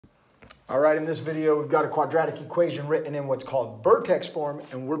All right, in this video, we've got a quadratic equation written in what's called vertex form,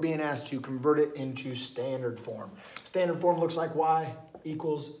 and we're being asked to convert it into standard form. Standard form looks like y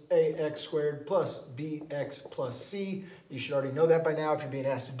equals ax squared plus bx plus c. You should already know that by now if you're being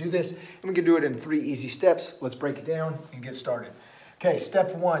asked to do this. And we can do it in 3 easy steps. Let's break it down and get started. Okay,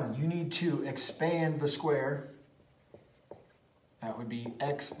 step 1, you need to expand the square. That would be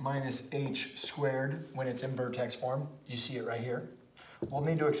x minus h squared when it's in vertex form. You see it right here. We'll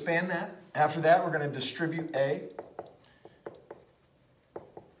need to expand that. After that, we're going to distribute a.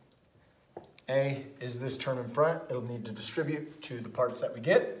 A is this term in front. It'll need to distribute to the parts that we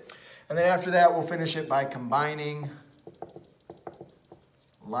get. And then after that, we'll finish it by combining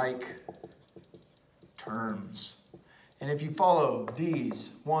like terms. And if you follow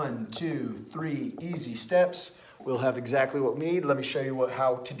these 1, 2, 3 easy steps, we'll have exactly what we need. Let me show you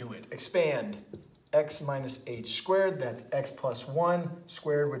how to do it. Expand x minus h squared, that's x plus 1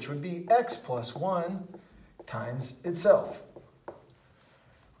 squared, which would be x plus 1 times itself.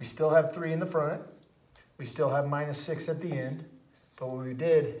 We still have 3 in the front. We still have minus 6 at the end. But what we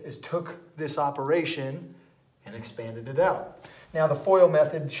did is took this operation and expanded it out. Now the FOIL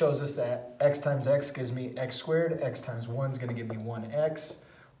method shows us that x times x gives me x squared, x times 1 is going to give me 1x,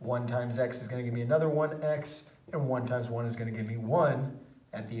 1 times x is going to give me another 1x, and 1 times 1 is going to give me 1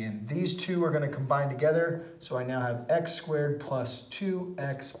 at the end. These two are going to combine together, so I now have x squared plus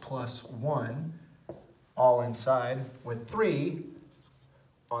 2x plus 1 all inside with 3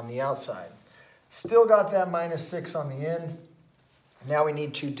 on the outside. Still got that minus 6 on the end. Now we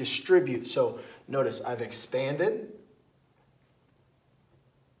need to distribute. So notice I've expanded,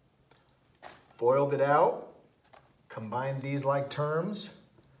 FOILed it out, combined these like terms.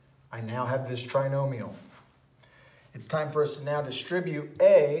 I now have this trinomial. It's time for us to now distribute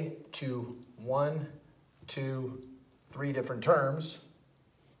a to 1, 2, 3 different terms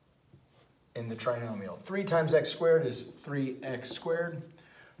in the trinomial. 3 times x squared is 3x squared.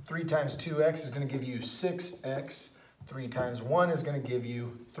 3 times 2x is going to give you 6x. 3 times 1 is going to give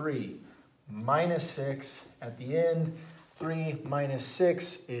you 3. Minus 6 at the end. 3 minus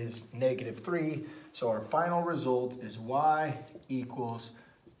 6 is negative 3. So our final result is y equals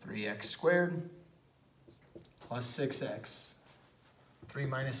 3x squared plus 6x. 3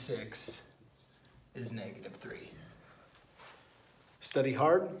 minus 6 is negative 3. Study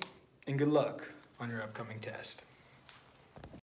hard and good luck on your upcoming test.